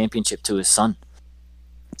TNT championship to his son.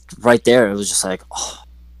 Right there, it was just like, oh,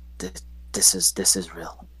 this is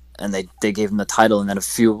real. And they gave him the title, and then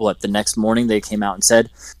the next morning they came out and said,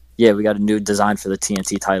 yeah, we got a new design for the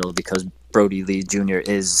TNT title because Brodie Lee Jr.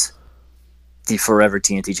 is the forever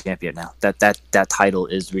TNT champion now. That title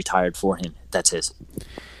is retired for him. That's his.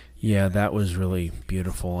 Yeah, that was really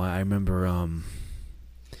beautiful. I remember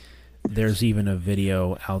there's even a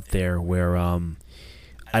video out there where I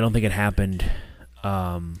don't think it happened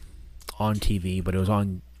on TV, but it was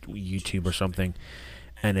on YouTube or something,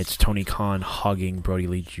 and it's Tony Khan hugging Brodie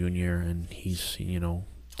Lee Jr. and he's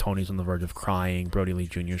Tony's on the verge of crying. Brodie Lee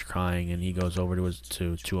Jr. is crying, and he goes over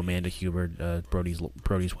to Amanda Hubert,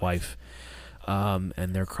 Brodie's wife, and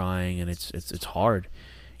they're crying, and it's hard.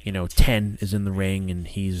 10 is in the ring, and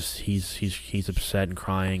he's upset and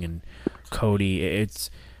crying, and Cody, it's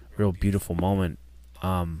a real beautiful moment.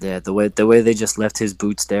 Yeah, the way they just left his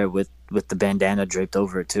boots there with the bandana draped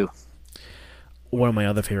over it too. One of my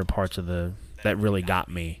other favorite parts of that really got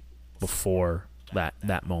me before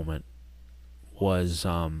that moment was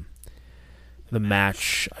the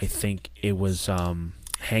match. I think it was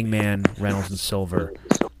Hangman, Reynolds, and Silver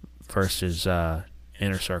versus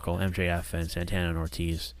Inner Circle, MJF and Santana and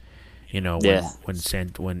Ortiz. When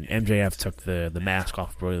MJF took the mask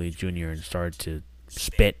off Brodie Lee Jr. and started to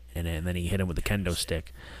spit in it, and then he hit him with the kendo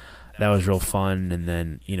stick. That was real fun. And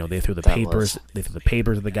then they threw the papers. They threw the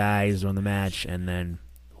papers of the guys on the match, and then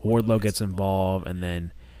Wardlow gets involved, and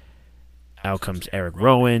then out comes Eric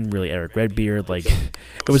Rowan, really Eric Redbeard. Like,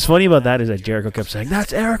 it was funny about that is that Jericho kept saying,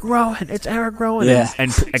 "That's Eric Rowan, it's Eric Rowan." Yeah.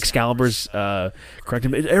 And Excalibur's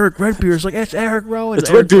correcting him, "It's Eric Redbeard." It's like, "It's Eric Rowan, it's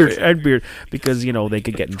Redbeard." Redbeard, because they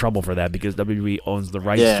could get in trouble for that because WWE owns the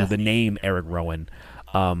rights to the name Eric Rowan.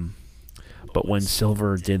 But when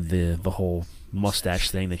Silver did the whole mustache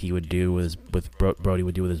thing that he would do with Brodie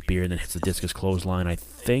would do with his beard, and then hits the discus clothesline, I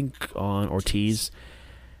think on Ortiz.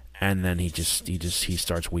 And then he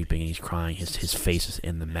starts weeping and he's crying. His face is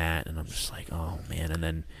in the mat, and I'm just like, oh man. And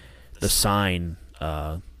then the sign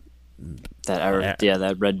that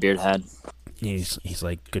Redbeard had. He's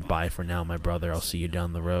like, "Goodbye for now, my brother. I'll see you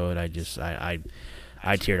down the road."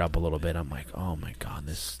 I teared up a little bit. I'm like, oh my god,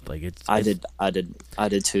 I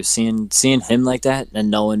did too. Seeing him like that and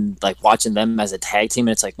knowing, like, watching them as a tag team,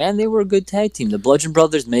 and it's like, man, they were a good tag team. The Bludgeon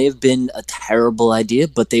Brothers may have been a terrible idea,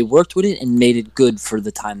 but they worked with it and made it good for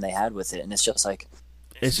the time they had with it. And it's just like,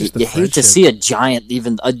 you hate to see a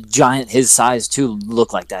giant his size too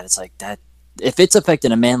look like that. It's like that. If it's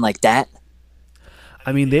affecting a man like that.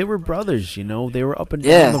 I mean, they were brothers, They were up and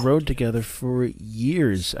down the road together for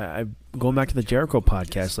years. Going back to the Jericho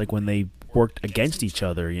podcast, like when they worked against each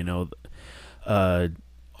other,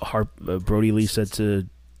 Brodie Lee said to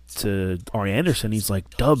to Arn Anderson. He's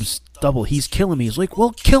like, Dubs, double, he's killing me. He's like,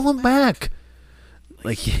 well, kill him back.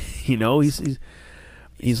 Like, you know, he's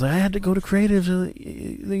like, I had to go to creative.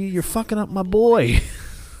 You're fucking up my boy.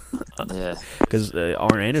 Yeah. Because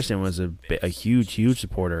Arn Anderson was a huge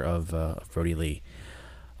supporter of Brodie Lee.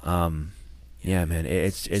 Yeah, man,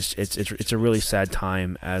 it's a really sad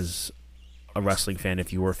time as a wrestling fan.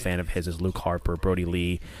 If you were a fan of his, as Luke Harper, Brodie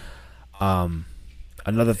Lee.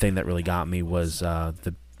 Another thing that really got me was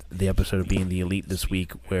the episode of Being the Elite this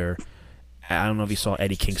week, where I don't know if you saw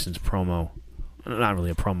Eddie Kingston's promo. Not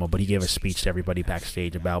really a promo, but he gave a speech to everybody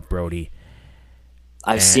backstage about Brodie.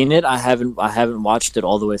 I've seen it. I haven't watched it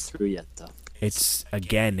all the way through yet, though. It's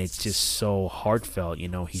just so heartfelt. You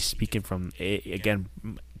know, he's speaking from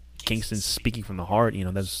Kingston's speaking from the heart. You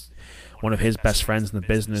know, that's one of his best friends in the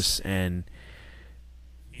business, and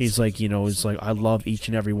he's like, you know, it's like, I love each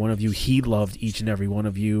and every one of you. He loved each and every one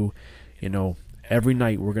of you. You know, every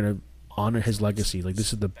night we're gonna honor his legacy. Like,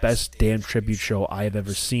 this is the best damn tribute show I have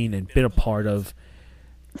ever seen and been a part of.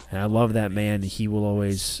 And I love that man. We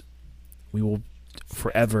will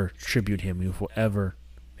forever tribute him. We will forever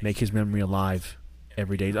make his memory alive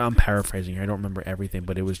every day. I'm paraphrasing here. I don't remember everything,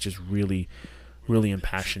 but it was just really, really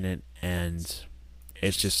impassionate, and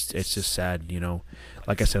it's just sad, you know.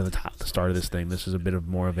 Like I said at the start of this thing, this is a bit of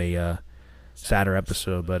more of a sadder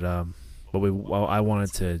episode, but I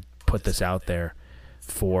wanted to put this out there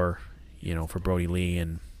for Brodie Lee,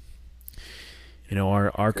 and you know,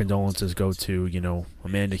 our condolences go to, you know,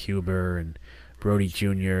 Amanda Huber and Brodie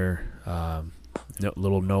Jr.,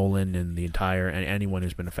 little Nolan, and and anyone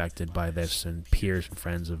who's been affected by this, and peers and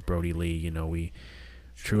friends of Brodie Lee. You know, we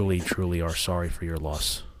truly are sorry for your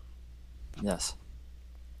loss. Yes.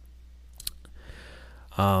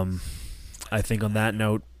 I think on that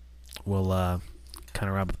note, we'll kind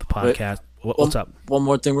of wrap up the podcast. What's up? One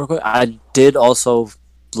more thing real quick. I did also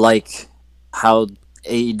like how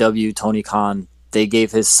AEW, Tony Khan, they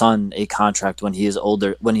gave his son a contract when he's old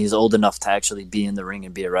enough to actually be in the ring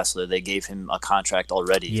and be a wrestler. They gave him a contract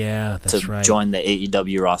already. Yeah, that's right. Join the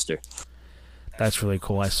AEW roster. That's really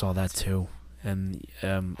cool. I saw that too. And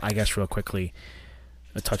I guess real quickly,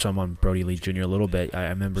 a touch on Brodie Lee Jr. a little bit. I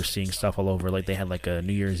remember seeing stuff all over. Like, they had like a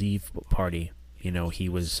New Year's Eve party. You know, he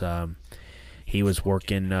was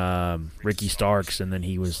working Ricky Starks, and then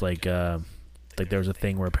he was like there was a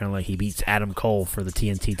thing where apparently he beats Adam Cole for the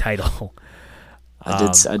TNT title.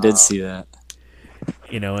 I did see that.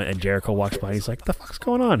 You know, and Jericho walks by. He's like, "What the fuck's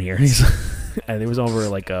going on here?" And it was over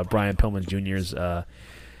like Brian Pillman Jr.'s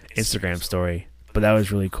Instagram story. But that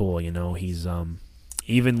was really cool. You know, he's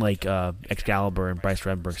even like Excalibur and Bryce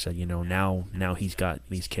Redberg said, you know, now he's got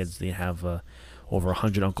these kids. They have over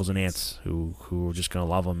 100 uncles and aunts who are just gonna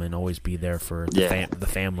love him and always be there for the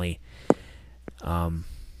family. You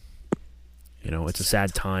know, it's a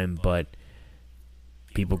sad time, but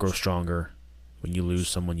people grow stronger when you lose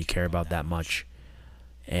someone you care about that much.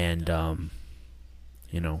 And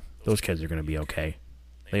you know, those kids are gonna be okay.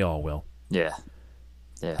 They all will. Yeah.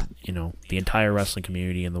 Yeah. You know, the entire wrestling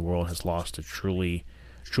community in the world has lost a truly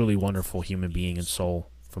wonderful human being and soul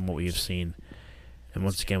from what we have seen. And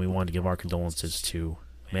once again, we wanted to give our condolences to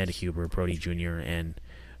Amanda Huber, Brodie Jr., and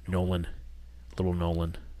little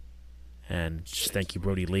Nolan. And just thank you,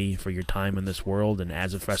 Brodie Lee, for your time in this world. And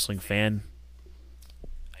as a wrestling fan,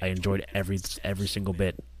 I enjoyed every single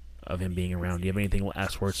bit of him being around. Do you have anything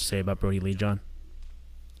last words to say about Brodie Lee, John?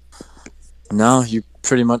 No, you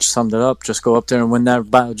pretty much summed it up. Just go up there and win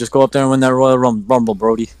that. Just go up there and win that Royal Rumble,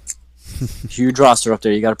 Brodie. Huge roster up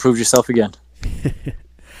there. You got to prove yourself again.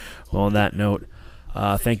 Well, on that note,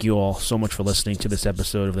 thank you all so much for listening to this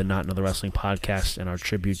episode of the Not Another Wrestling Podcast and our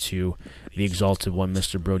tribute to the Exalted One,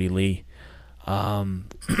 Mr. Brodie Lee.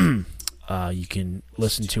 You can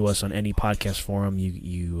listen to us on any podcast forum.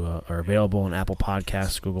 You are available on Apple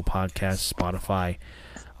Podcasts, Google Podcasts, Spotify,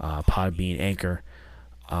 Podbean, Anchor.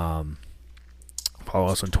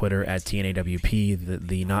 Follow us on Twitter at TNAWP,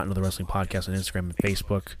 the Not Another Wrestling Podcast on Instagram and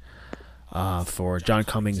Facebook. For Jon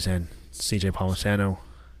Cummings and CJ Palmisano,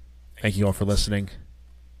 thank you all for listening.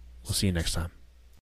 We'll see you next time.